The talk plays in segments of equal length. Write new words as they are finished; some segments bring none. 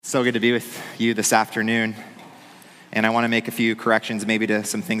So good to be with you this afternoon. And I want to make a few corrections maybe to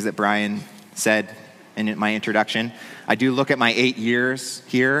some things that Brian said in my introduction. I do look at my 8 years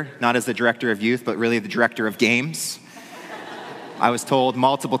here, not as the director of youth, but really the director of games. I was told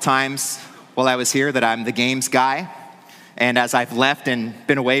multiple times while I was here that I'm the games guy. And as I've left and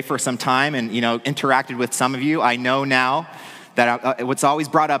been away for some time and, interacted with some of you, I know now that what's always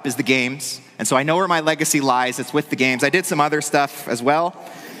brought up is the games. And so I know where my legacy lies. It's with the games. I did some other stuff as well,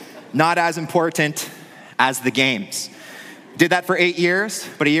 not as important as the games. Did that for 8 years,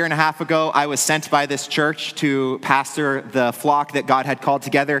 but a year and a half ago, I was sent by this church to pastor the flock that God had called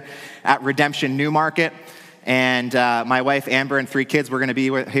together at Redemption Newmarket. And my wife, Amber, and 3 kids were going to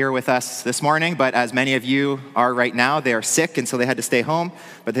be here with us this morning, but as many of you are right now, they are sick, and so they had to stay home,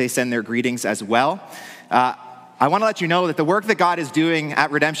 but they send their greetings as well. I want to let you know that the work that God is doing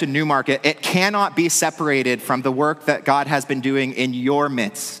at Redemption Newmarket, it cannot be separated from the work that God has been doing in your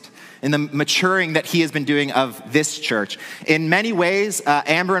midst, in the maturing that he has been doing of this church. In many ways,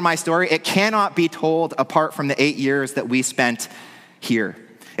 Amber and my story, it cannot be told apart from the 8 years that we spent here.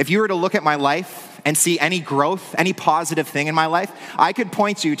 If you were to look at my life and see any growth, any positive thing in my life, I could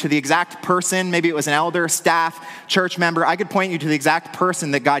point you to the exact person, maybe it was an elder, staff, church member, I could point you to the exact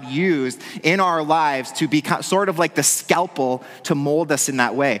person that God used in our lives to be sort of like the scalpel to mold us in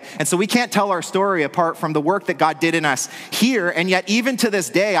that way. And so we can't tell our story apart from the work that God did in us here, and yet even to this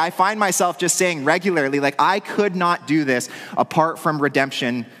day, I find myself just saying regularly, like, I could not do this apart from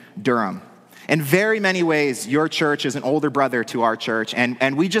Redemption Durham. In very many ways, your church is an older brother to our church,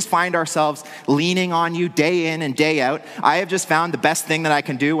 and we just find ourselves leaning on you day in and day out. I have just found the best thing that I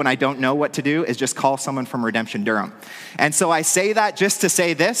can do when I don't know what to do is just call someone from Redemption Durham. And so I say that just to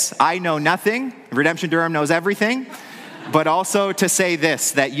say this: I know nothing. Redemption Durham knows everything. But also to say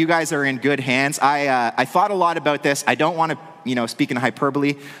this, that you guys are in good hands. I thought a lot about this. I don't want to speak in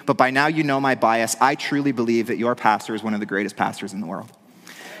hyperbole, but by now you know my bias. I truly believe that your pastor is one of the greatest pastors in the world.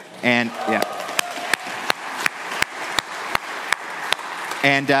 And yeah.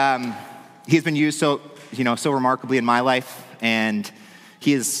 And he's been used so remarkably in my life, and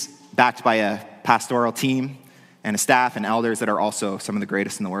he is backed by a pastoral team and a staff and elders that are also some of the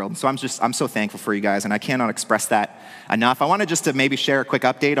greatest in the world. And so I'm so thankful for you guys, and I cannot express that enough. I wanted just to maybe share a quick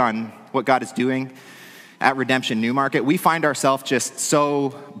update on what God is doing at Redemption Newmarket. We find ourselves just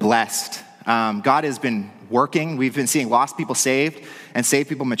so blessed. God has been working. We've been seeing lost people saved and saved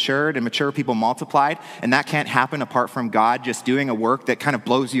people matured and mature people multiplied. And that can't happen apart from God just doing a work that kind of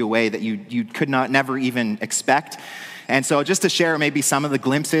blows you away that you could never even expect. And so just to share maybe some of the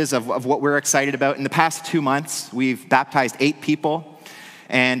glimpses of what we're excited about. In the past 2 months, we've baptized 8 people.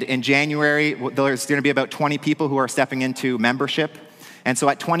 And in January, there's going to be about 20 people who are stepping into membership. And so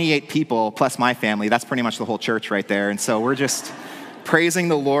at 28 people, plus my family, that's pretty much the whole church right there. And so we're just praising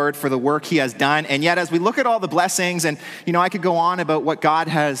the Lord for the work he has done. And yet, as we look at all the blessings, and I could go on about what God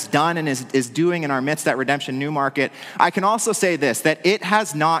has done and is doing in our midst at Redemption Newmarket, I can also say this, that it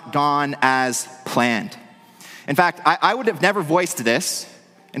has not gone as planned. In fact, I would have never voiced this.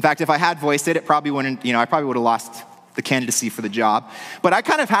 In fact, if I had voiced it, probably wouldn't, I probably would have lost the candidacy for the job. But I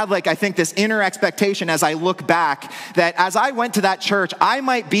kind of had I think this inner expectation as I look back that as I went to that church, I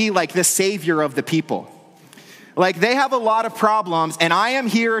might be like the savior of the people. Like, they have a lot of problems, and I am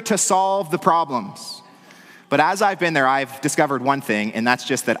here to solve the problems. But as I've been there, I've discovered one thing, and that's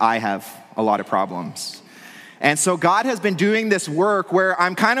just that I have a lot of problems. And so God has been doing this work where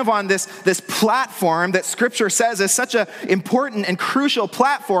I'm kind of on this platform that Scripture says is such an important and crucial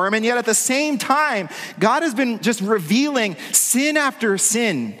platform, and yet at the same time, God has been just revealing sin after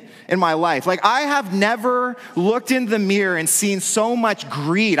sin in my life. Like, I have never looked in the mirror and seen so much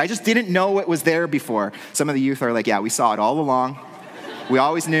greed. I just didn't know it was there before. Some of the youth are like, yeah, we saw it all along. We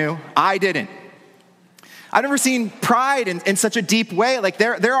always knew. I didn't. I've never seen pride in such a deep way. Like,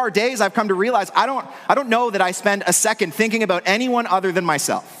 there are days I've come to realize I don't know that I spend a second thinking about anyone other than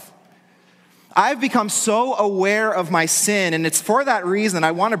myself. I've become so aware of my sin, and it's for that reason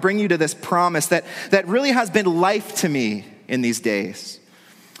I want to bring you to this promise that really has been life to me in these days.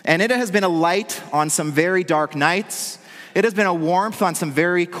 And it has been a light on some very dark nights. It has been a warmth on some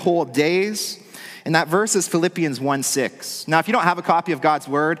very cold days. And that verse is Philippians 1:6. Now, if you don't have a copy of God's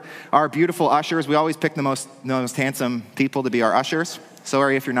word, our beautiful ushers, we always pick the most handsome people to be our ushers.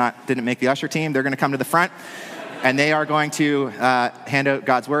 Sorry if didn't make the usher team. They're going to come to the front, and they are going to hand out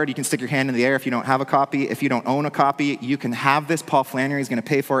God's word. You can stick your hand in the air if you don't have a copy. If you don't own a copy, you can have this. Paul Flannery is going to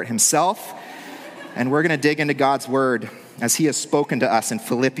pay for it himself. And we're going to dig into God's word as he has spoken to us in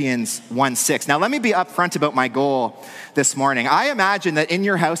Philippians 1:6. Now, let me be upfront about my goal this morning. I imagine that in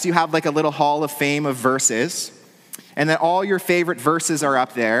your house you have like a little hall of fame of verses. and that all your favorite verses are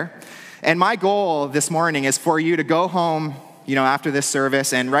up there. And my goal this morning is for you to go home, after this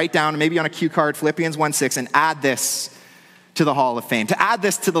service and write down, maybe on a cue card, Philippians 1:6, and add this to the Hall of Fame, to add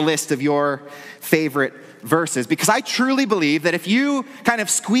this to the list of your favorite verses. Because I truly believe that if you kind of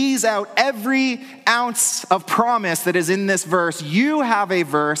squeeze out every ounce of promise that is in this verse, you have a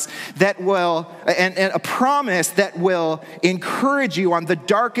verse that will, and a promise that will encourage you on the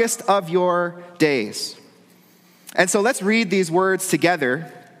darkest of your days. And so let's read these words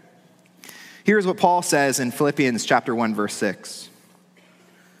together. Here's what Paul says in Philippians chapter 1, verse 6.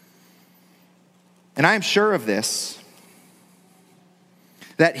 And I am sure of this,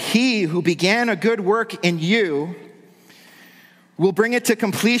 that he who began a good work in you will bring it to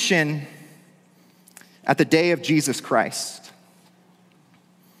completion at the day of Jesus Christ.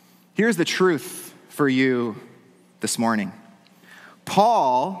 Here's the truth for you this morning.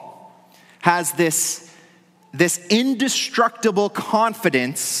 Paul has this indestructible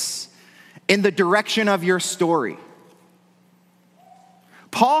confidence in the direction of your story.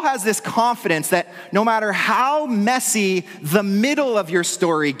 Paul has this confidence that no matter how messy the middle of your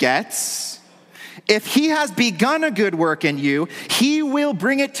story gets, if he has begun a good work in you, he will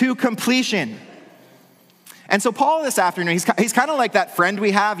bring it to completion. And so Paul this afternoon, he's kind of like that friend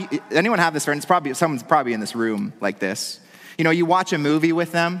we have. Anyone have this friend? Someone's probably in this room like this. You watch a movie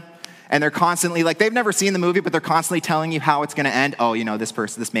with them, and they're constantly, they've never seen the movie, but they're constantly telling you how it's going to end. Oh,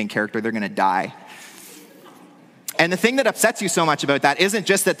 this main character, they're going to die. And the thing that upsets you so much about that isn't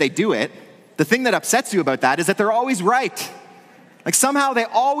just that they do it. The thing that upsets you about that is that they're always right. Somehow they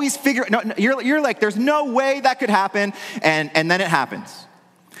always figure, you're like, there's no way that could happen, and then it happens.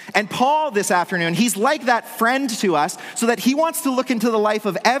 And Paul this afternoon, he's like that friend to us, so that he wants to look into the life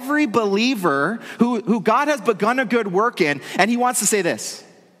of every believer who God has begun a good work in, and he wants to say this: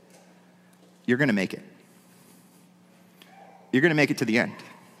 you're going to make it. You're going to make it to the end.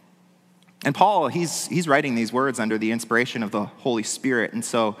 And Paul, he's writing these words under the inspiration of the Holy Spirit. And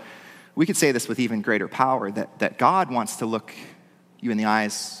so we could say this with even greater power, that God wants to look you in the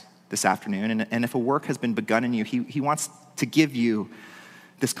eyes this afternoon. And if a work has been begun in you, he wants to give you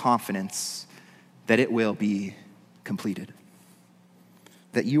this confidence that it will be completed,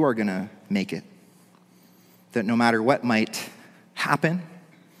 that you are going to make it, that no matter what might happen,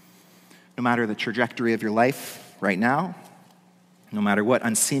 no matter the trajectory of your life right now, no matter what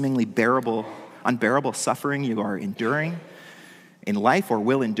unseemingly unbearable suffering you are enduring in life or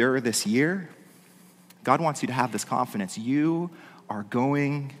will endure this year, God wants you to have this confidence. You are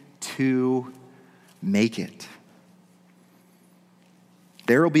going to make it.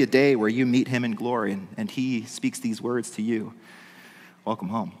 There will be a day where you meet him in glory, and he speaks these words to you: welcome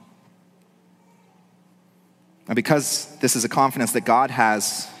home. And because this is a confidence that God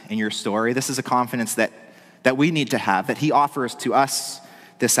has in your story, this is a confidence that we need to have, that he offers to us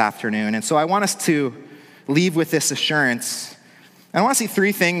this afternoon. And so I want us to leave with this assurance. And I want you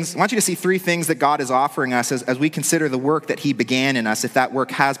to see three things that God is offering us as we consider the work that he began in us, if that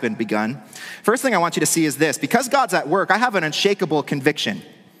work has been begun. First thing I want you to see is this: because God's at work, I have an unshakable conviction.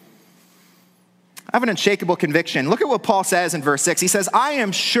 I have an unshakable conviction. Look at what Paul says in verse 6. He says, I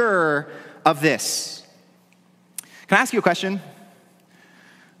am sure of this. Can I ask you a question?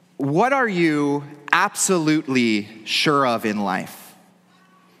 What are you absolutely sure of in life?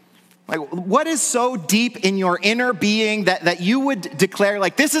 What is so deep in your inner being that you would declare,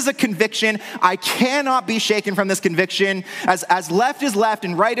 this is a conviction, I cannot be shaken from this conviction, as left is left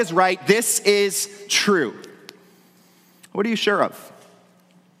and right is right, this is true? What are you sure of?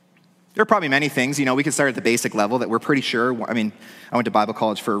 There are probably many things, we can start at the basic level that we're pretty sure. I went to Bible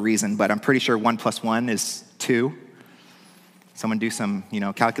college for a reason, but I'm pretty sure 1 + 1 is 2. Someone do some,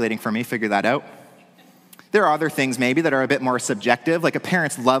 calculating for me, figure that out. There are other things maybe that are a bit more subjective, like a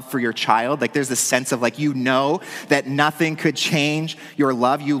parent's love for your child. There's this sense of that nothing could change your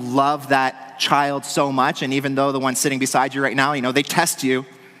love. You love that child so much, and even though the one sitting beside you right now, they test you.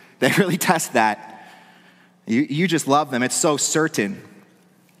 They really test that. You just love them. It's so certain.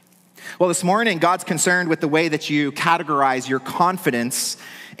 Well, this morning, God's concerned with the way that you categorize your confidence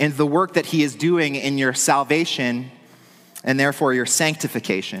in the work that he is doing in your salvation and therefore your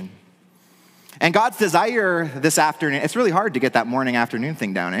sanctification. And God's desire this afternoon, it's really hard to get that morning afternoon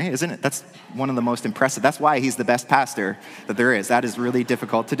thing down, isn't it? That's one of the most impressive. That's why he's the best pastor that there is. That is really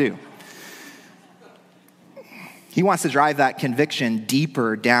difficult to do. He wants to drive that conviction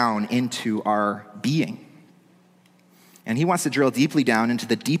deeper down into our being. And he wants to drill deeply down into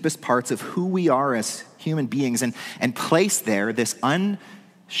the deepest parts of who we are as human beings and place there this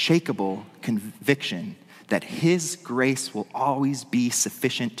unshakable conviction that his grace will always be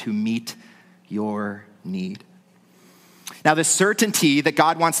sufficient to meet your need. Now, this certainty that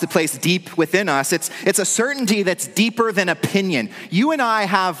God wants to place deep within us, it's a certainty that's deeper than opinion. You and I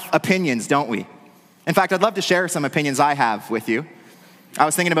have opinions, don't we? In fact, I'd love to share some opinions I have with you. I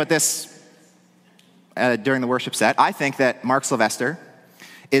was thinking about this during the worship set. I think that Mark Sylvester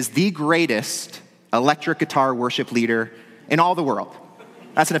is the greatest electric guitar worship leader in all the world.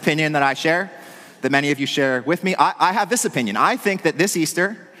 That's an opinion that I share, that many of you share with me. I have this opinion. I think that this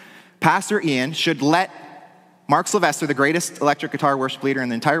Easter, Pastor Ian should let Mark Sylvester, the greatest electric guitar worship leader in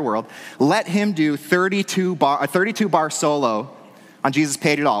the entire world, let him do a 32-bar solo on Jesus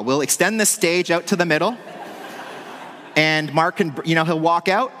Paid It All. We'll extend the stage out to the middle, and Mark can, he'll walk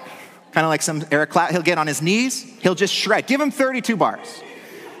out, kind of like some Eric Clapton. He'll get on his knees. He'll just shred. Give him 32 bars.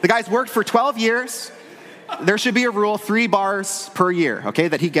 The guy's worked for 12 years. There should be a rule, 3 bars per year, okay,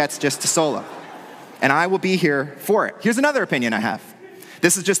 that he gets just to solo. And I will be here for it. Here's another opinion I have.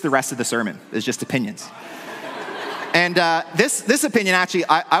 This is just the rest of the sermon. It's just opinions. And this opinion, actually,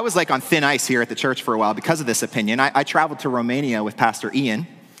 I was like on thin ice here at the church for a while because of this opinion. I traveled to Romania with Pastor Ian,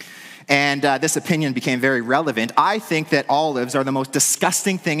 and this opinion became very relevant. I think that olives are the most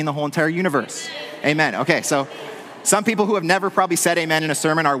disgusting thing in the whole entire universe. Amen. Okay, so some people who have never probably said amen in a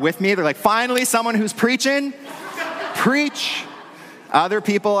sermon are with me. They're like, finally, someone who's preaching. Preach. Other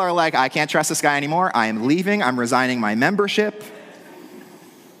people are like, I can't trust this guy anymore. I am leaving. I'm resigning my membership.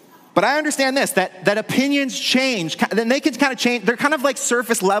 But I understand this, that opinions change, and they can kind of change. They're kind of like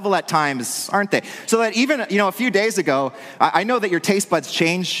surface level at times, aren't they? So that even, a few days ago, I know that your taste buds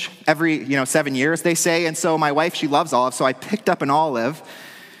change every, 7 years, they say. And so my wife, she loves olives. So I picked up an olive,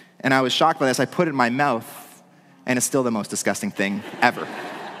 and I was shocked by this. I put it in my mouth, and it's still the most disgusting thing ever.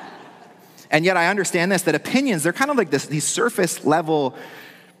 And yet I understand this, that opinions, they're kind of like these surface level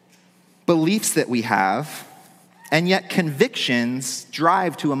beliefs that we have. And yet convictions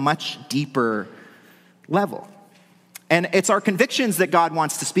drive to a much deeper level. And it's our convictions that God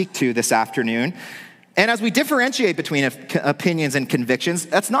wants to speak to this afternoon. And as we differentiate between opinions and convictions,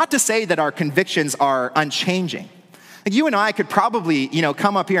 that's not to say that our convictions are unchanging. Like you and I could probably,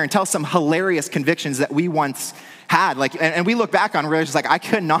 come up here and tell some hilarious convictions that we once had. And we look back on it, we're just like, I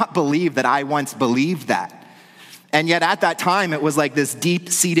could not believe that I once believed that. And yet at that time, it was like this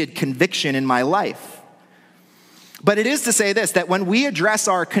deep-seated conviction in my life. But it is to say this, that when we address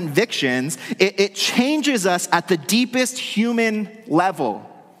our convictions, it changes us at the deepest human level.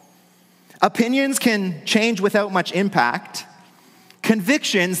 Opinions can change without much impact.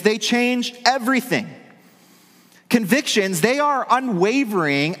 Convictions, they change everything. Convictions, they are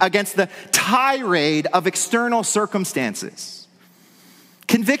unwavering against the tirade of external circumstances.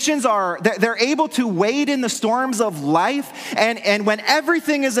 Convictions they're able to wade in the storms of life, and when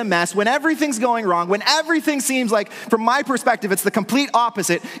everything is a mess, when everything's going wrong, when everything seems like, from my perspective, it's the complete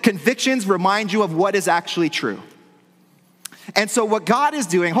opposite, convictions remind you of what is actually true. And so what God is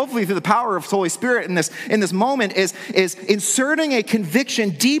doing, hopefully through the power of the Holy Spirit in this moment, is inserting a conviction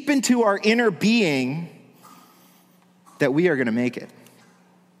deep into our inner being that we are going to make it.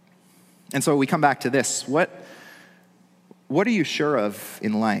 And so we come back to this. What are you sure of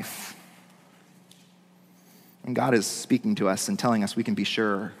in life? And God is speaking to us and telling us we can be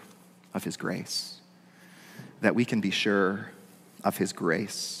sure of his grace. That we can be sure of his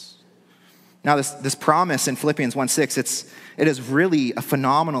grace. Now this promise in Philippians 1:6, it is really a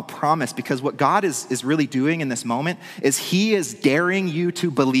phenomenal promise, because what God is really doing in this moment is he is daring you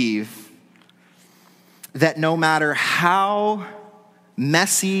to believe that no matter how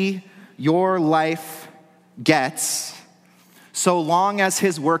messy your life gets, so long as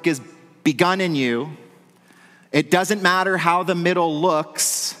his work is begun in you, it doesn't matter how the middle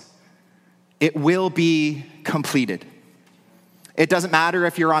looks, it will be completed. It doesn't matter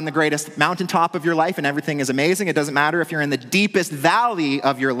if you're on the greatest mountaintop of your life and everything is amazing. It doesn't matter if you're in the deepest valley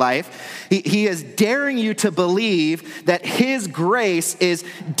of your life. He is daring you to believe that his grace is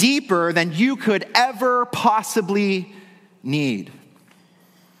deeper than you could ever possibly need.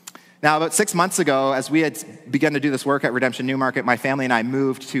 Now, about 6 months ago, as we had begun to do this work at Redemption Newmarket, my family and I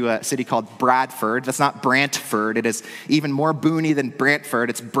moved to a city called Bradford. That's not Brantford. It is even more boony than Brantford.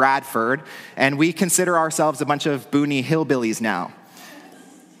 It's Bradford. And we consider ourselves a bunch of boony hillbillies now.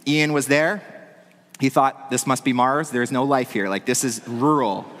 Ian was there. He thought, this must be Mars. There's no life here. This is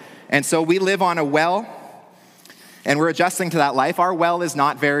rural. And so we live on a well, and we're adjusting to that life. Our well is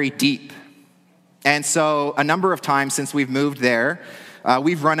not very deep. And so a number of times since we've moved there,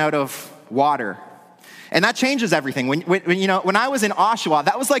 we've run out of water. And that changes everything. When I was in Oshawa,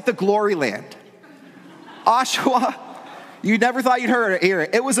 that was like the glory land. Oshawa, you never thought you'd hear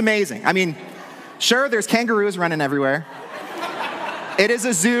it. It was amazing. I mean, sure, there's kangaroos running everywhere. It is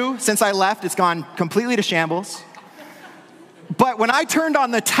a zoo. Since I left, it's gone completely to shambles. But when I turned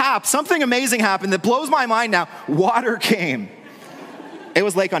on the tap, something amazing happened that blows my mind now. Water came. It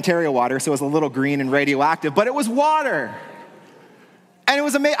was Lake Ontario water, so it was a little green and radioactive, but it was water. And it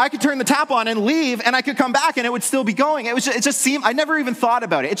was amazing. I could turn the tap on and leave, and I could come back, and it would still be going. It just seemed, I never even thought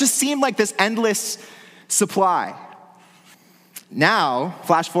about it. It just seemed like this endless supply. Now,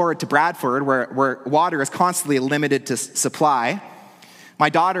 flash forward to Bradford, where water is constantly limited to supply. My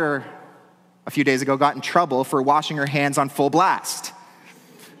daughter, a few days ago, got in trouble for washing her hands on full blast.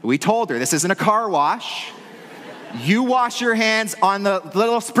 We told her, this isn't a car wash. You wash your hands on the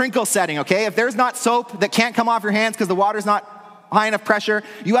little sprinkle setting, okay? If there's not soap that can't come off your hands because the water's not high enough pressure,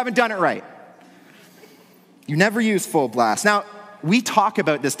 you haven't done it right. You never use full blast. Now, we talk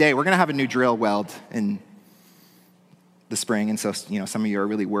about this day. We're going to have a new drill weld in the spring, and so some of you are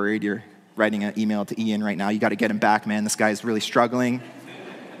really worried. You're writing an email to Ian right now. You got to get him back, man. This guy's really struggling.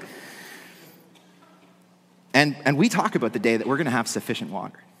 And we talk about the day that we're going to have sufficient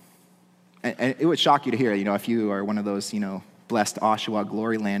water. And it would shock you to hear, if you are one of those, blessed Oshawa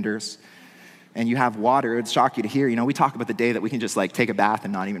glory landers, and you have water, it would shock you to hear, we talk about the day that we can just take a bath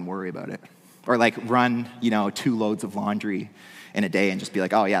and not even worry about it. Or run, 2 loads of laundry in a day and just be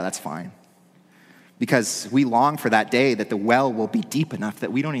like, oh yeah, that's fine. Because we long for that day that the well will be deep enough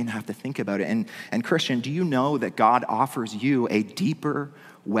that we don't even have to think about it. And Christian, do you know that God offers you a deeper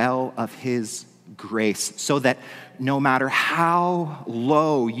well of his grace, so that no matter how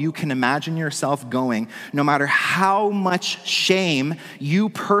low you can imagine yourself going, no matter how much shame you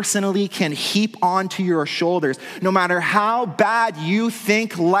personally can heap onto your shoulders, no matter how bad you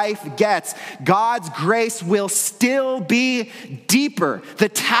think life gets, God's grace will still be deeper. The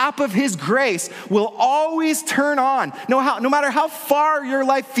tap of his grace will always turn on. No matter how far your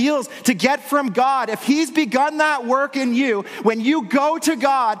life feels to get from God, if he's begun that work in you, when you go to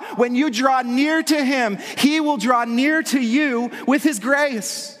God, when you draw near to him, he will draw near to you with his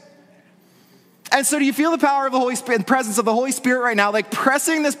grace. And so do you feel the power of the Holy Spirit, the presence of the Holy Spirit right now,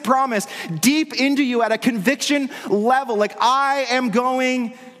 pressing this promise deep into you at a conviction level, I am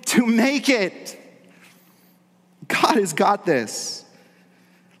going to make it. God has got this.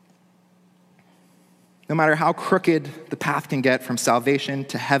 No matter how crooked the path can get from salvation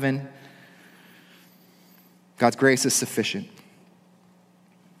to heaven, God's grace is sufficient.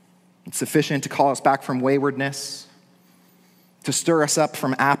 It's sufficient to call us back from waywardness, to stir us up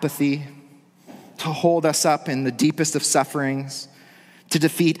from apathy, to hold us up in the deepest of sufferings, to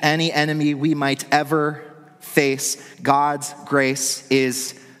defeat any enemy we might ever face. God's grace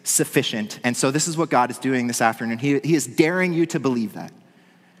is sufficient. And so this is what God is doing this afternoon. He is daring you to believe that.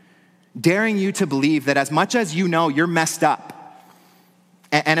 Daring you to believe that as much as you know you're messed up,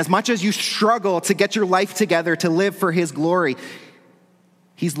 and as much as you struggle to get your life together to live for his glory,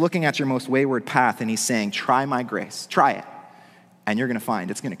 he's looking at your most wayward path and he's saying, try my grace, try it. And you're going to find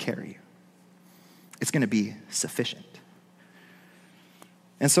it's going to carry you. It's going to be sufficient.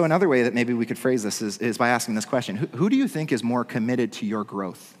 And so another way that maybe we could phrase this is by asking this question. Who do you think is more committed to your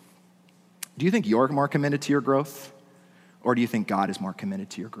growth? Do you think you're more committed to your growth? Or do you think God is more committed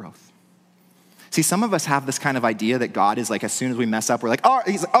to your growth? See, some of us have this kind of idea that God is as soon as we mess up, we're oh,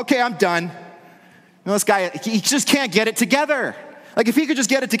 he's okay, I'm done. This guy, he just can't get it together. If he could just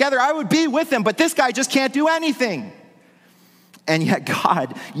get it together, I would be with him, but this guy just can't do anything. And yet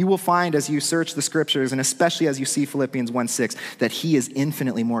God, you will find as you search the scriptures, and especially as you see Philippians 1:6, that he is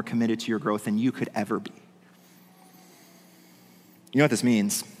infinitely more committed to your growth than you could ever be. You know what this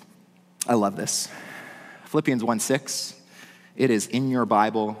means? I love this. Philippians 1:6, it is in your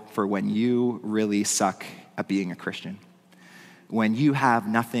Bible for when you really suck at being a Christian. When you have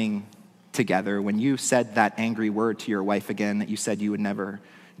nothing together, when you said that angry word to your wife again that you said you would never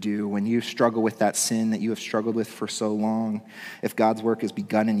do, when you struggle with that sin that you have struggled with for so long, if God's work has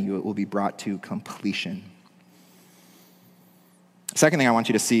begun in you, it will be brought to completion. Second thing I want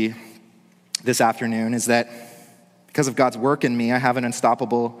you to see this afternoon is that because of God's work in me, I have an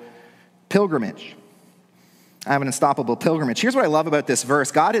unstoppable pilgrimage. I have an unstoppable pilgrimage. Here's what I love about this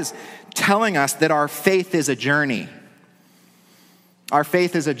verse. God is telling us that our faith is a journey. Our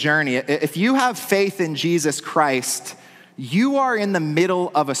faith is a journey. If you have faith in Jesus Christ, you are in the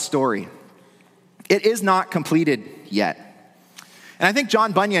middle of a story. It is not completed yet. And I think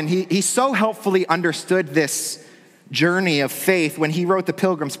John Bunyan, he so helpfully understood this journey of faith when he wrote The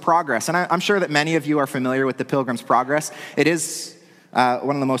Pilgrim's Progress. And I'm sure that many of you are familiar with The Pilgrim's Progress. It is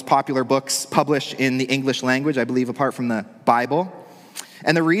one of the most popular books published in the English language, I believe, apart from the Bible.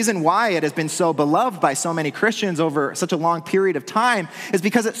 And the reason why it has been so beloved by so many Christians over such a long period of time is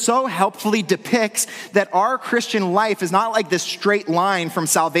because it so helpfully depicts that our Christian life is not like this straight line from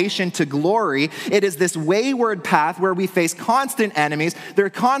salvation to glory. It is this wayward path where we face constant enemies. There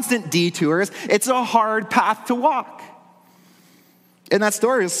are constant detours. It's a hard path to walk. And that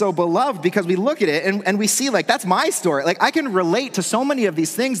story is so beloved because we look at it and we see, like, that's my story. Like, I can relate to so many of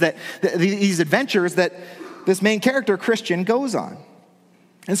these things these adventures that this main character, Christian, goes on.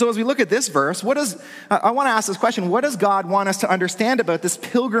 And so as we look at this verse, I want to ask this question: what does God want us to understand about this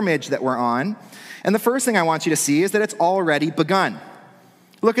pilgrimage that we're on? And the first thing I want you to see is that it's already begun.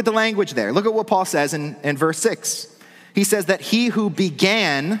 Look at the language there. Look at what Paul says in verse 6. He says that he who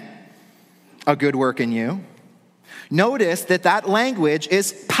began a good work in you. Notice that language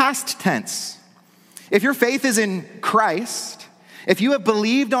is past tense. If your faith is in Christ, if you have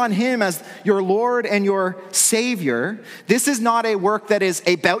believed on him as your Lord and your Savior, this is not a work that is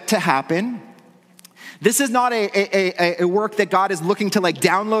about to happen. This is not a work that God is looking to, like,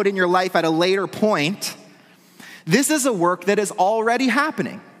 download in your life at a later point. This is a work that is already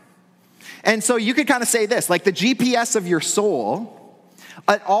happening. And so you could kind of say this, like the GPS of your soul,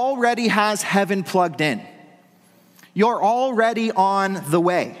 it already has heaven plugged in. You're already on the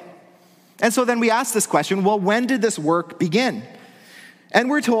way. And so then we ask this question, well, when did this work begin? And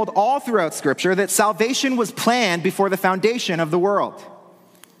we're told all throughout Scripture that salvation was planned before the foundation of the world.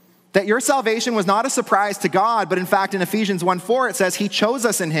 That your salvation was not a surprise to God, but in fact in Ephesians 1:4 it says he chose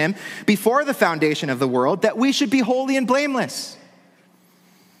us in him before the foundation of the world that we should be holy and blameless.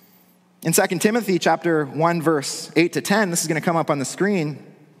 In 2 Timothy chapter 1 verse 8 to 10, this is going to come up on the screen.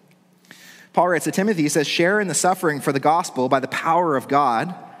 Paul writes to Timothy, he says, share in the suffering for the gospel by the power of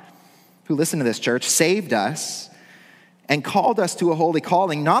God, who, listen to this, church, saved us and called us to a holy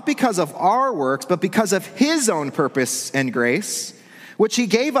calling, not because of our works, but because of his own purpose and grace, which he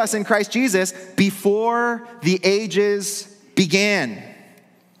gave us in Christ Jesus before the ages began,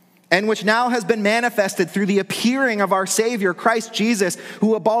 and which now has been manifested through the appearing of our Savior, Christ Jesus,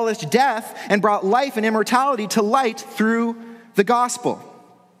 who abolished death and brought life and immortality to light through the gospel.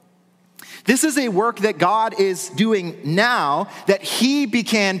 This is a work that God is doing now that he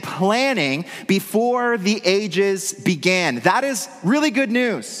began planning before the ages began. That is really good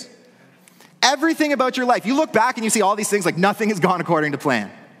news. Everything about your life, you look back and you see all these things like nothing has gone according to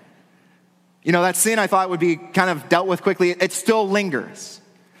plan. You know, that sin I thought would be kind of dealt with quickly, it still lingers.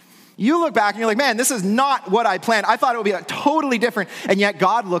 You look back and you're like, man, this is not what I planned. I thought it would be totally different. And yet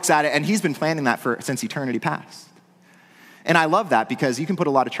God looks at it and he's been planning that since eternity past. And I love that because you can put a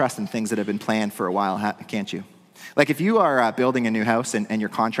lot of trust in things that have been planned for a while, can't you? Like if you are building a new house and your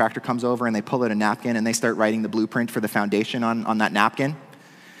contractor comes over and they pull out a napkin and they start writing the blueprint for the foundation on that napkin,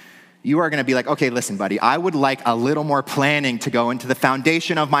 you are going to be like, okay, listen, buddy, I would like a little more planning to go into the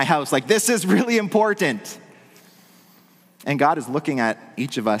foundation of my house. Like this is really important. And God is looking at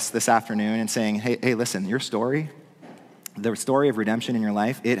each of us this afternoon and saying, hey, listen, your story, the story of redemption in your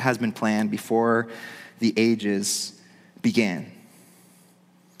life, it has been planned before the ages began.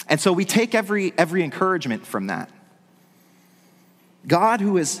 And so we take every encouragement from that. God,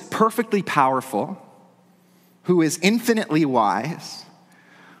 who is perfectly powerful, who is infinitely wise,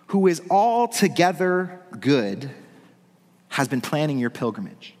 who is altogether good, has been planning your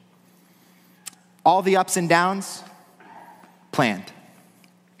pilgrimage. All the ups and downs, planned.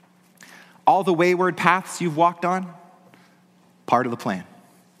 All the wayward paths you've walked on, part of the plan.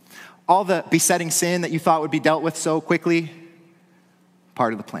 All the besetting sin that you thought would be dealt with so quickly,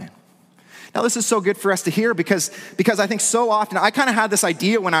 part of the plan. Now, this is so good for us to hear because I think so often, I kind of had this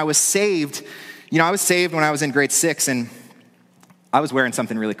idea when I was saved. You know, I was saved when I was in grade 6, and I was wearing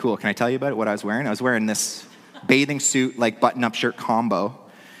something really cool. Can I tell you about it, what I was wearing? I was wearing this bathing suit, like button-up shirt combo,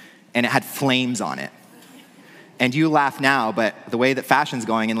 and it had flames on it. And you laugh now, but the way that fashion's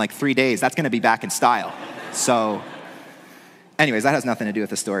going, in like 3 days, that's going to be back in style. So anyways, that has nothing to do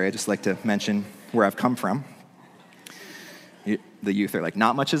with the story. I just like to mention where I've come from. The youth are like,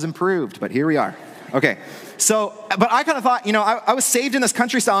 not much has improved, but here we are. Okay, so, but I kind of thought, you know, I was saved in this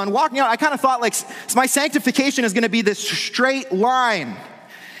country style, and walking out, I kind of thought like, so my sanctification is going to be this straight line.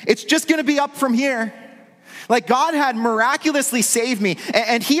 It's just going to be up from here. Like God had miraculously saved me,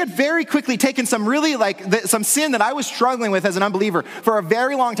 and he had very quickly taken some really some sin that I was struggling with as an unbeliever for a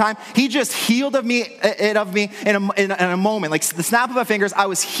very long time. He just healed it of me in a moment. Like the snap of my fingers, I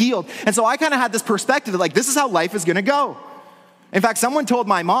was healed. And so I kind of had this perspective that like, this is how life is going to go. In fact, someone told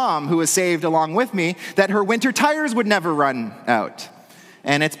my mom, who was saved along with me, that her winter tires would never run out.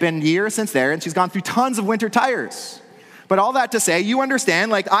 And it's been years since there, and she's gone through tons of winter tires. But all that to say, you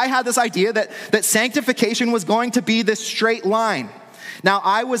understand, like I had this idea that sanctification was going to be this straight line. Now,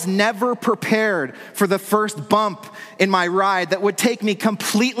 I was never prepared for the first bump in my ride that would take me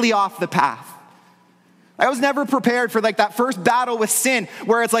completely off the path. I was never prepared for like that first battle with sin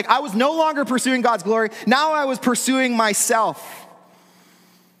where it's like I was no longer pursuing God's glory. Now I was pursuing myself.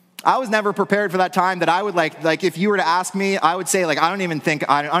 I was never prepared for that time that I would like if you were to ask me, I would say I don't even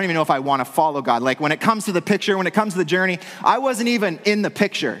know if I want to follow God. Like when it comes to the picture, when it comes to the journey, I wasn't even in the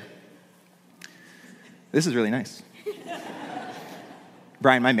picture. This is really nice.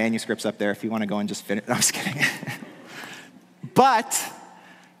 Brian, my manuscript's up there if you want to go and just finish. No, I'm just kidding. But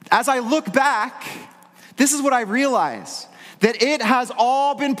as I look back, this is what I realize, that it has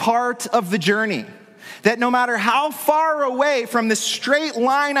all been part of the journey. That no matter how far away from this straight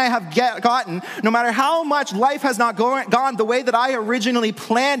line I have gotten, no matter how much life has not gone the way that I originally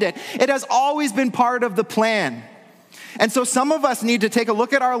planned it, it has always been part of the plan. And so some of us need to take a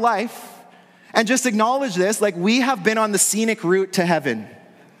look at our life and just acknowledge this, like we have been on the scenic route to heaven.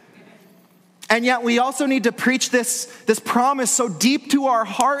 And yet we also need to preach this promise so deep to our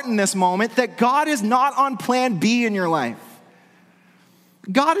heart in this moment that God is not on plan B in your life.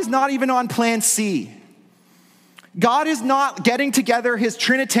 God is not even on plan C. God is not getting together his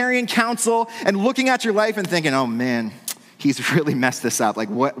Trinitarian council and looking at your life and thinking, oh man, he's really messed this up. Like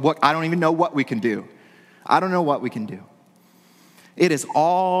what I don't even know what we can do. I don't know what we can do. It is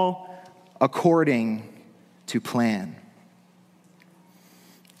all according to plan.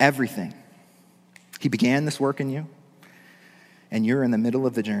 Everything. He began this work in you, and you're in the middle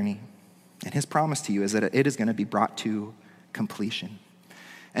of the journey. And his promise to you is that it is going to be brought to completion.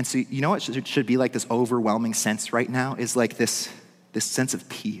 And so, you know what should be like this overwhelming sense right now is like this sense of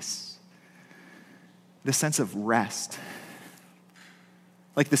peace, this sense of rest,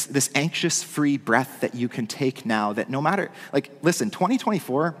 like this anxious free breath that you can take now that no matter, like, listen,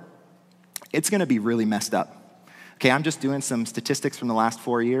 2024, it's going to be really messed up. Okay, I'm just doing some statistics from the last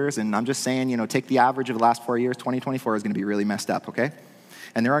 4 years, and I'm just saying, take the average of the last 4 years, 2024 is going to be really messed up, okay?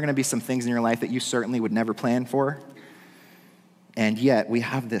 And there are going to be some things in your life that you certainly would never plan for. And yet we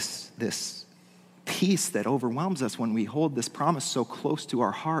have this peace that overwhelms us when we hold this promise so close to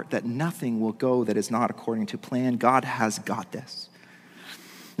our heart that nothing will go that is not according to plan. God has got this.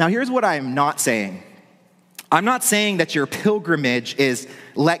 Now, here's what I'm not saying. I'm not saying that your pilgrimage is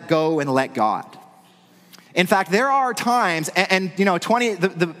let go and let God. In fact, there are times,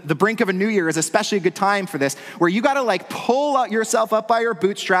 the brink of a new year is especially a good time for this, where you got to pull out yourself up by your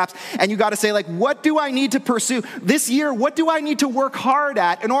bootstraps and you got to say what do I need to pursue this year? What do I need to work hard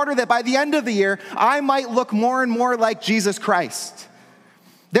at in order that by the end of the year, I might look more and more like Jesus Christ?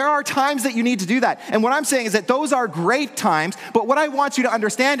 There are times that you need to do that. And what I'm saying is that those are great times, but what I want you to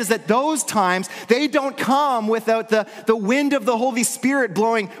understand is that those times, they don't come without the wind of the Holy Spirit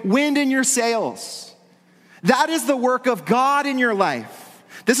blowing wind in your sails. That is the work of God in your life.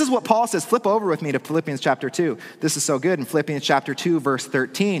 This is what Paul says. Flip over with me to Philippians chapter 2. This is so good. In Philippians chapter 2, verse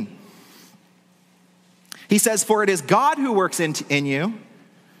 13. He says, "For it is God who works in you,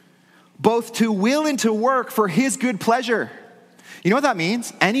 both to will and to work for his good pleasure." You know what that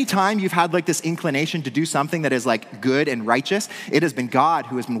means? Anytime you've had this inclination to do something that is good and righteous, it has been God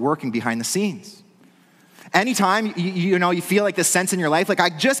who has been working behind the scenes. Anytime you feel this sense in your life,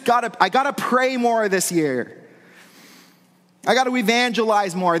 I gotta pray more this year. I gotta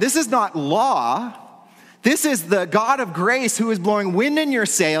evangelize more. This is not law. This is the God of grace who is blowing wind in your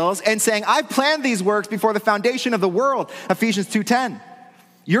sails and saying, I've planned these works before the foundation of the world. Ephesians 2:10.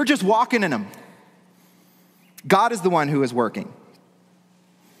 You're just walking in them. God is the one who is working.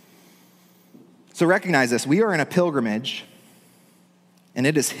 So recognize this. We are in a pilgrimage, and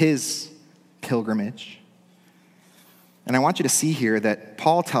it is his pilgrimage. And I want you to see here that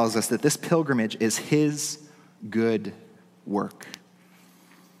Paul tells us that this pilgrimage is his good work.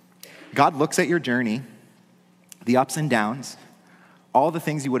 God looks at your journey, the ups and downs, all the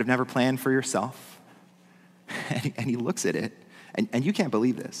things you would have never planned for yourself, and he looks at it, and you can't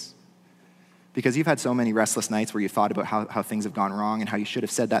believe this. Because you've had so many restless nights where you thought about how things have gone wrong and how you should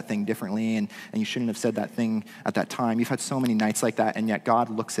have said that thing differently and you shouldn't have said that thing at that time. You've had so many nights like that, and yet God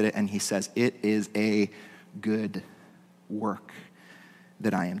looks at it and he says, it is a good work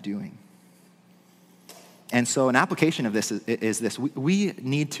that I am doing. And so an application of this is this. We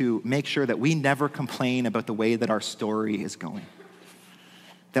need to make sure that we never complain about the way that our story is going.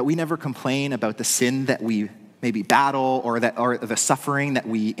 That we never complain about the sin that we maybe battle or the suffering that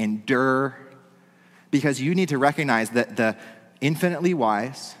we endure. Because you need to recognize that the infinitely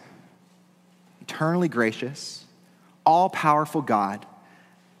wise, eternally gracious, all-powerful God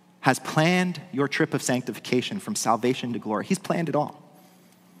has planned your trip of sanctification from salvation to glory. He's planned it all.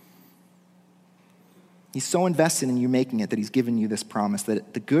 He's so invested in you making it that he's given you this promise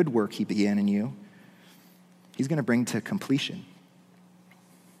that the good work he began in you, he's going to bring to completion.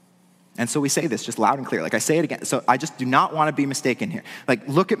 And so we say this just loud and clear. Like I say it again. So I just do not want to be mistaken here. Like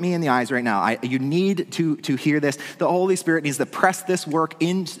look at me in the eyes right now. You need to hear this. The Holy Spirit needs to press this work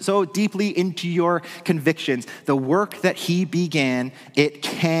in so deeply into your convictions. The work that he began, it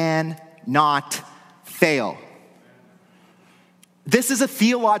cannot fail. This is a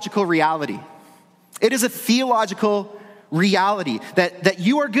theological reality. It is a theological reality that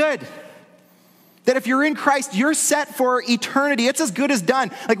you are good. That if you're in Christ, you're set for eternity. It's as good as done.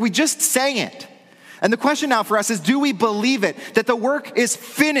 Like we just sang it. And the question now for us is, do we believe it? That the work is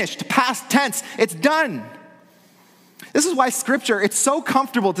finished, past tense, it's done. This is why Scripture, it's so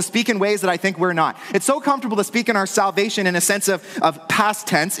comfortable to speak in ways that I think we're not. It's so comfortable to speak in our salvation in a sense of past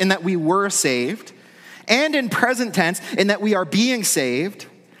tense, in that we were saved, and in present tense, in that we are being saved,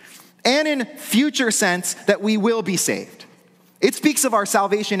 and in future sense, that we will be saved. It speaks of our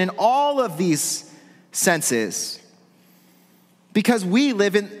salvation in all of these senses because we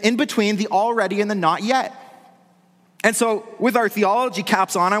live in between the already and the not yet. And so with our theology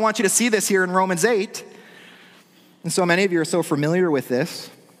caps on, I want you to see this here in Romans 8. And so many of you are so familiar with this.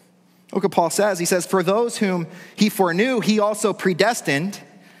 Look what Paul says. He says, for those whom he foreknew, he also predestined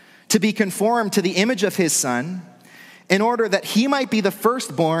to be conformed to the image of his Son, in order that he might be the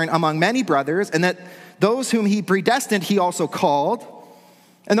firstborn among many brothers, and that those whom he predestined, he also called.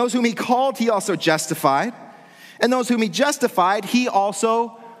 And those whom he called, he also justified. And those whom he justified, he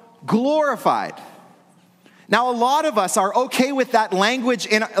also glorified. Now, a lot of us are okay with that language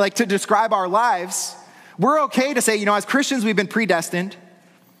to describe our lives. We're okay to say, as Christians, we've been predestined.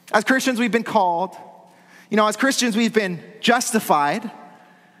 As Christians, we've been called. As Christians, we've been justified.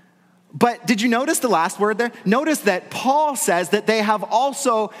 But did you notice the last word there? Notice that Paul says that they have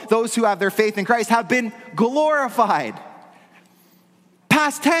also, those who have their faith in Christ, have been glorified.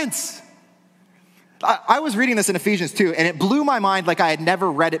 Past tense. I was reading this in Ephesians 2, and it blew my mind like I had never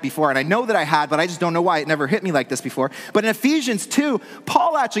read it before. And I know that I had, but I just don't know why it never hit me like this before. But in Ephesians 2,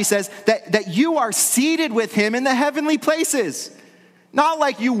 Paul actually says that you are seated with him in the heavenly places. Not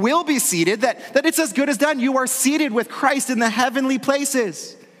like you will be seated, that it's as good as done. You are seated with Christ in the heavenly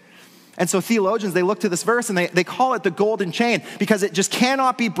places. And so theologians, they look to this verse and they call it the golden chain because it just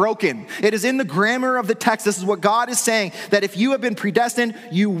cannot be broken. It is in the grammar of the text. This is what God is saying, that if you have been predestined,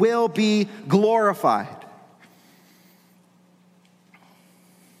 you will be glorified.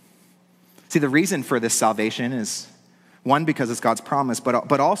 See, the reason for this salvation is, one, because it's God's promise,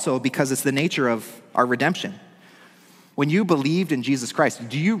 but also because it's the nature of our redemption. When you believed in Jesus Christ,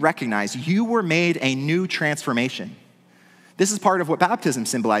 do you recognize you were made a new transformation? This is part of what baptism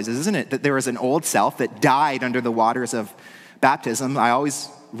symbolizes, isn't it? That there was an old self that died under the waters of baptism. I always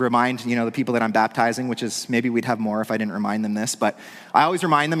remind, the people that I'm baptizing, which is maybe we'd have more if I didn't remind them this, but I always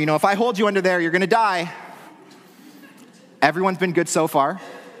remind them, if I hold you under there, you're going to die. Everyone's been good so far.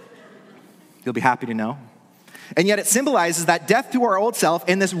 You'll be happy to know. And yet it symbolizes that death to our old self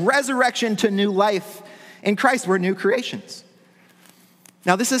and this resurrection to new life in Christ. We're new creations.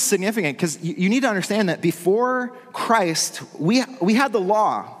 Now, this is significant because you need to understand that before Christ, we had the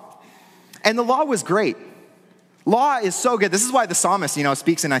law, and the law was great. Law is so good. This is why the psalmist,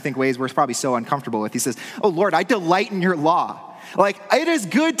 speaks in, I think, ways we're probably so uncomfortable with. He says, oh, Lord, I delight in your law. Like, it is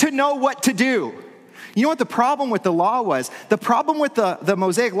good to know what to do. You know what the problem with the law was? The problem with the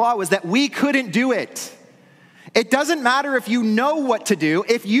Mosaic law was that we couldn't do it. It doesn't matter if you know what to do,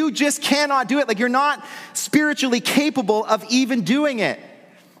 if you just cannot do it. Like, you're not spiritually capable of even doing it.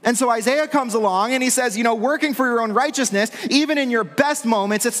 And so Isaiah comes along and he says, working for your own righteousness, even in your best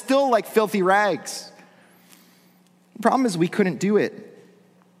moments, it's still like filthy rags. The problem is we couldn't do it.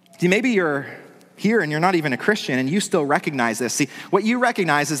 See, maybe you're here and you're not even a Christian and you still recognize this. See, what you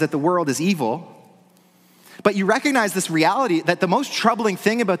recognize is that the world is evil, but you recognize this reality that the most troubling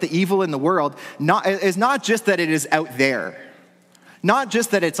thing about the evil in the world is not just that it is out there, not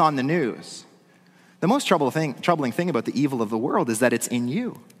just that it's on the news. The most troubling thing about the evil of the world is that it's in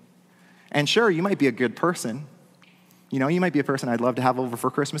you. And sure, you might be a good person. You might be a person I'd love to have over for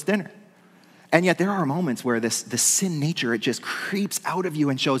Christmas dinner. And yet there are moments where this sin nature, it just creeps out of you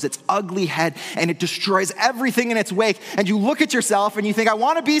and shows its ugly head and it destroys everything in its wake. And you look at yourself and you think, I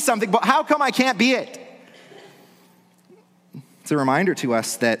want to be something, but how come I can't be it? It's a reminder to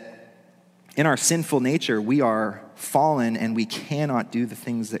us that in our sinful nature, we are fallen and we cannot do the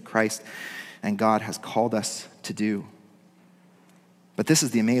things that Christ and God has called us to do. But this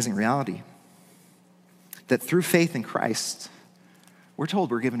is the amazing reality, that through faith in Christ, we're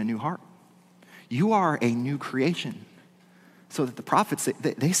told we're given a new heart. You are a new creation. So that the prophets,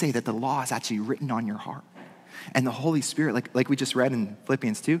 they say that the law is actually written on your heart. And the Holy Spirit, like we just read in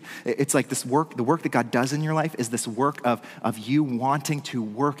Philippians 2, it's like this work, the work that God does in your life is this work of you wanting to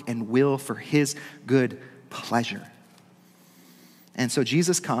work and will for his good pleasure. And so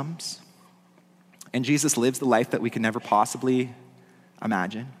Jesus comes, and Jesus lives the life that we could never possibly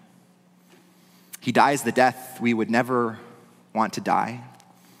imagine. He dies the death we would never want to die.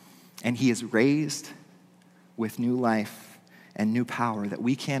 And he is raised with new life and new power that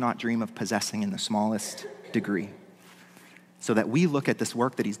we cannot dream of possessing in the smallest degree. So that we look at this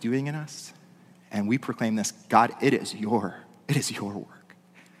work that he's doing in us and we proclaim this, God, it is your work.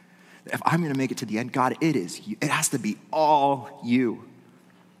 If I'm going to make it to the end, God, it has to be all you.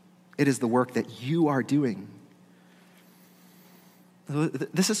 It is the work that you are doing.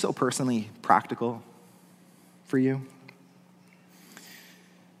 This is so personally practical for you.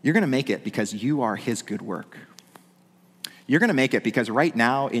 You're going to make it because you are his good work. You're going to make it because right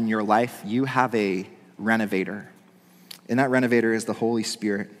now in your life, you have a renovator. And that renovator is the Holy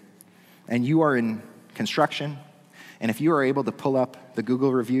Spirit. And you are in construction. And if you are able to pull up the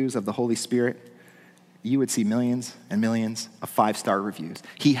Google reviews of the Holy Spirit, you would see millions and millions of 5-star reviews.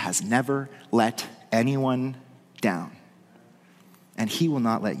 He has never let anyone down. And he will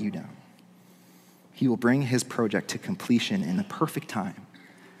not let you down. He will bring his project to completion in the perfect time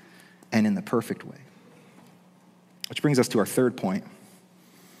and in the perfect way. Which brings us to our third point,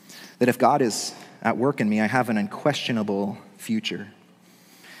 that if God is at work in me, I have an unquestionable future.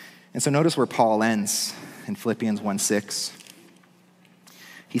 And so notice where Paul ends in Philippians 1:6.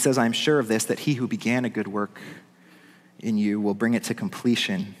 He says, I am sure of this, that he who began a good work in you will bring it to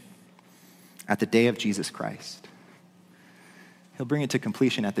completion at the day of Jesus Christ. He'll bring it to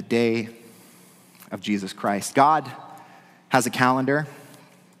completion at the day of Jesus Christ. God has a calendar,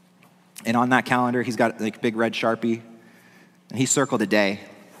 and on that calendar, he's got like a big red Sharpie, and he circled a day.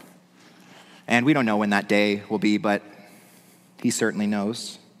 And we don't know when that day will be, but he certainly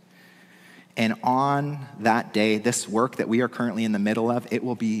knows. And on that day, this work that we are currently in the middle of, it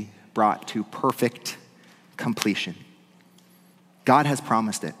will be brought to perfect completion. God has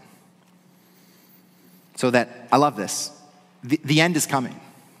promised it. So that, I love this, the end is coming.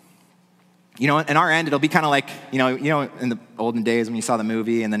 You know, in our end, it'll be kind of like, you know, in the olden days when you saw the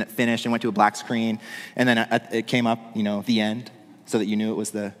movie and then it finished and went to a black screen and then it came up, you know, the end, so that you knew it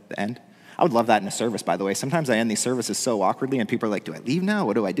was the end. I would love that in a service, by the way. Sometimes I end these services so awkwardly and people are like, do I leave now?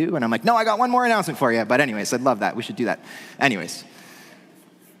 What do I do? And I'm like, no, I got one more announcement for you. But anyways, I'd love that. We should do that. Anyways,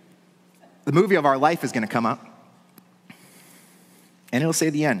 the movie of our life is going to come up and it'll say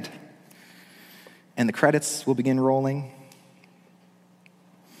the end. And the credits will begin rolling.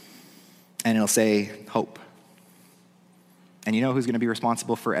 And it'll say hope. And you know who's going to be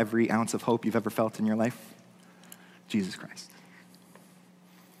responsible for every ounce of hope you've ever felt in your life? Jesus Christ.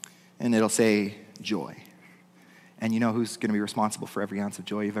 And it'll say joy. And you know who's going to be responsible for every ounce of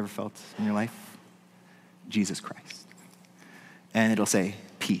joy you've ever felt in your life? Jesus Christ. And it'll say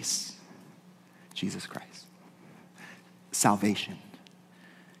peace. Jesus Christ. Salvation.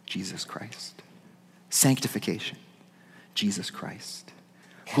 Jesus Christ. Sanctification. Jesus Christ.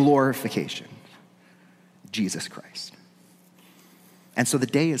 Glorification, Jesus Christ. And so the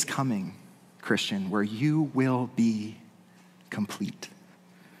day is coming, Christian, where you will be complete.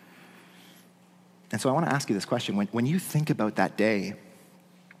 And so I want to ask you this question. When you think about that day,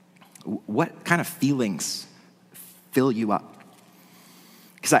 what kind of feelings fill you up?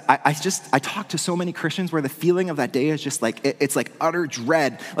 Because I talk to so many Christians where the feeling of that day is just like, it's like utter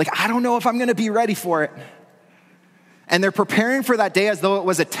dread. Like, I don't know if I'm going to be ready for it. And they're preparing for that day as though it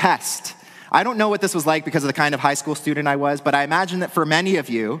was a test. I don't know what this was like because of the kind of high school student I was, but I imagine that for many of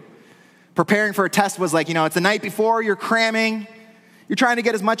you, preparing for a test was like, you know, it's the night before, you're cramming, you're trying to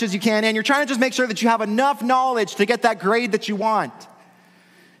get as much as you can in, you're trying to just make sure that you have enough knowledge to get that grade that you want.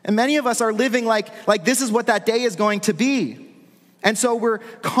 And many of us are living like this is what that day is going to be. And so we're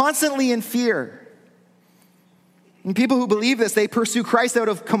constantly in fear. And people who believe this, they pursue Christ out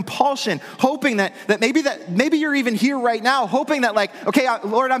of compulsion, hoping that maybe you're even here right now, hoping that like, okay,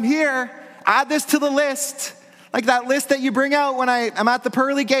 Lord, I'm here. Add this to the list. Like that list that you bring out when I'm at the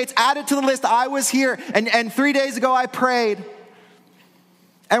pearly gates, add it to the list. I was here. And 3 days ago I prayed.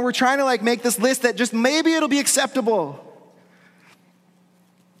 And we're trying to like make this list that just maybe it'll be acceptable.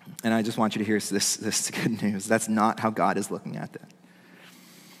 And I just want you to hear this good news. That's not how God is looking at that.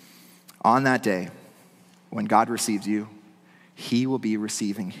 On that day, when God receives you, he will be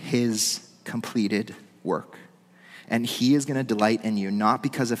receiving his completed work. And he is going to delight in you, not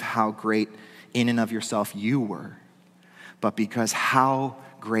because of how great in and of yourself you were, but because how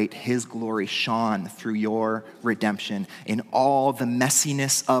great his glory shone through your redemption. In all the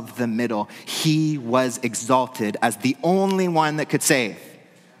messiness of the middle, he was exalted as the only one that could save.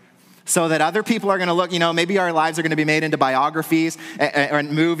 So that other people are going to look, maybe our lives are going to be made into biographies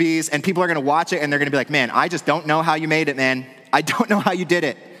and movies, and people are going to watch it and they're going to be like, man, I just don't know how you made it, man. I don't know how you did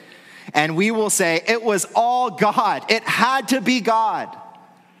it. And we will say, it was all God. It had to be God.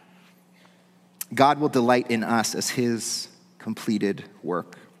 God will delight in us as his completed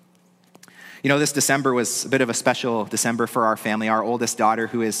work. This December was a bit of a special December for our family. Our oldest daughter,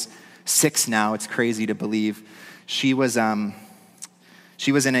 who is 6 now, it's crazy to believe, she was in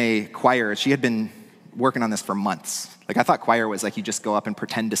a choir. She had been working on this for months. I thought choir was you just go up and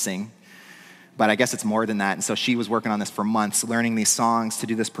pretend to sing. But I guess it's more than that. And so she was working on this for months, learning these songs to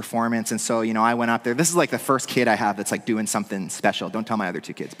do this performance. And so, I went up there. This is the first kid I have that's doing something special. Don't tell my other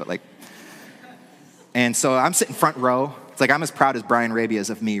 2 kids, but and so I'm sitting front row. It's I'm as proud as Brian Rabia is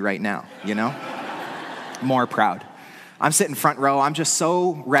of me right now, More proud. I'm sitting front row. I'm just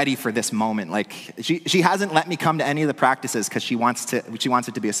so ready for this moment. She hasn't let me come to any of the practices because she wants it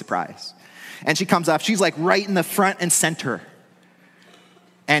to be a surprise. And she comes up. She's right in the front and center.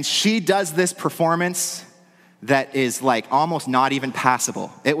 And she does this performance that is almost not even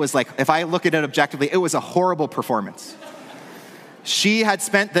passable. It was if I look at it objectively, it was a horrible performance. She had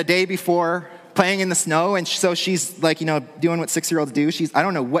spent the day before playing in the snow, and so she's doing what 6-year-olds do. I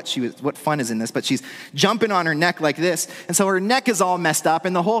don't know what fun is in this, but she's jumping on her neck like this, and so her neck is all messed up,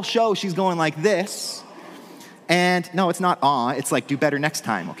 and the whole show she's going like this. And no, it's not it's do better next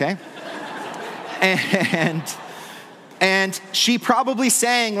time, okay? And she probably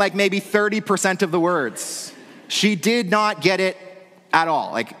sang maybe 30% of the words. She did not get it at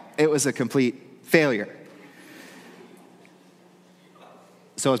all. It was a complete failure.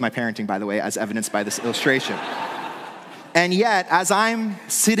 So is my parenting, by the way, as evidenced by this illustration. And yet, as I'm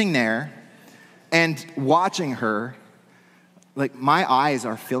sitting there and watching her, my eyes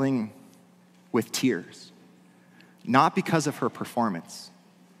are filling with tears. Not because of her performance.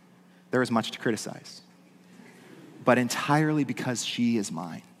 There is much to criticize. But entirely because she is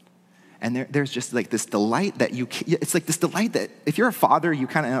mine. And there's just this delight that it's this delight that if you're a father,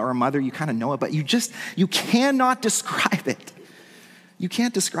 or a mother, you kind of know it, but you cannot describe it. You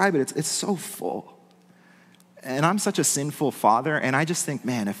can't describe it. It's so full. And I'm such a sinful father, and I just think,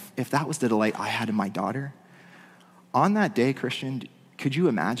 man, if that was the delight I had in my daughter, on that day, Christian, could you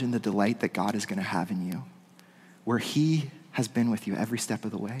imagine the delight that God is going to have in you, where he has been with you every step of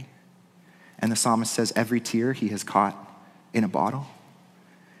the way? And the psalmist says every tear he has caught in a bottle.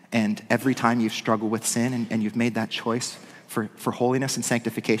 And every time you've struggled with sin and you've made that choice for holiness and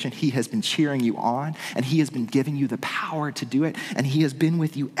sanctification, he has been cheering you on, and he has been giving you the power to do it, and he has been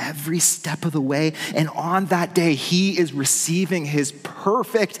with you every step of the way. And on that day, he is receiving his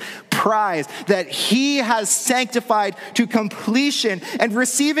perfect prize that he has sanctified to completion and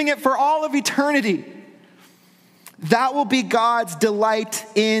receiving it for all of eternity. That will be God's delight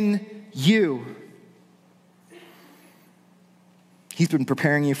in you. He's been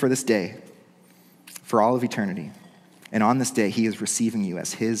preparing you for this day, for all of eternity. And on this day, he is receiving you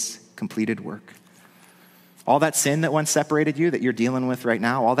as his completed work. All that sin that once separated you, that you're dealing with right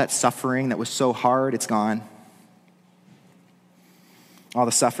now, all that suffering that was so hard, it's gone. All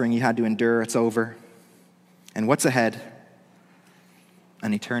the suffering you had to endure, it's over. And what's ahead?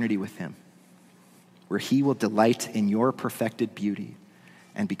 An eternity with him, where he will delight in your perfected beauty.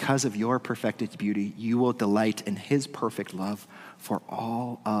 And because of your perfected beauty, you will delight in his perfect love for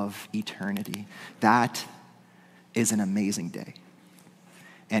all of eternity. That is an amazing day.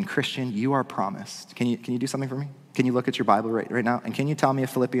 And Christian, you are promised. Can you do something for me? Can you look at your Bible right now? And can you tell me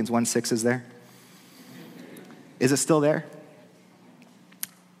if Philippians 1:6 is there? Is it still there?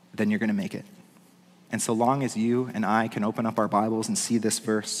 Then you're going to make it. And so long as you and I can open up our Bibles and see this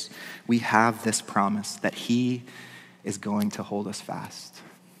verse, we have this promise that he is going to hold us fast.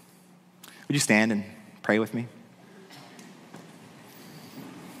 Would you stand and pray with me?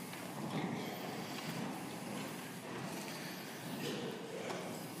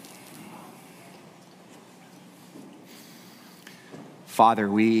 Father,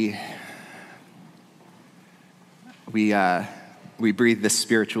 we breathe this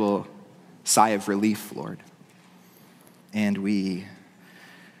spiritual sigh of relief, Lord. And we,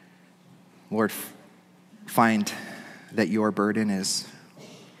 Lord, find that your burden is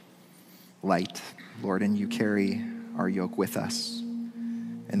light, Lord, and you carry our yoke with us,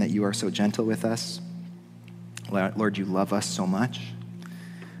 and that you are so gentle with us. Lord, you love us so much,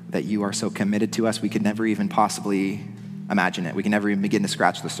 that you are so committed to us, we could never even possibly imagine it. We can never even begin to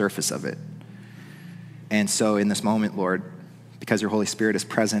scratch the surface of it. And so in this moment, Lord, because your Holy Spirit is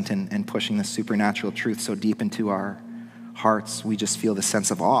present and pushing this supernatural truth so deep into our hearts, we just feel the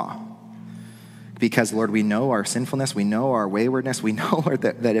sense of awe. Because, Lord, we know our sinfulness, we know our waywardness, we know, Lord,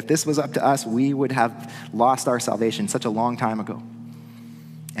 that if this was up to us, we would have lost our salvation such a long time ago.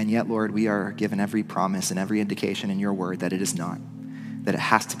 And yet, Lord, we are given every promise and every indication in your word that it is not, that it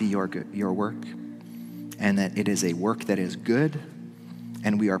has to be your work, and that it is a work that is good,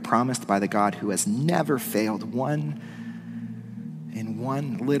 and we are promised by the God who has never failed in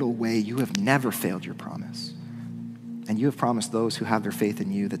one little way. You have never failed your promise. And you have promised those who have their faith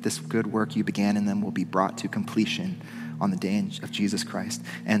in you that this good work you began in them will be brought to completion on the day of Jesus Christ.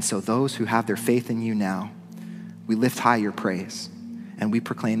 And so those who have their faith in you now, we lift high your praise. And we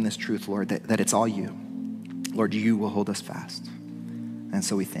proclaim this truth, Lord, that it's all you. Lord, you will hold us fast. And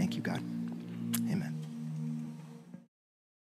so we thank you, God.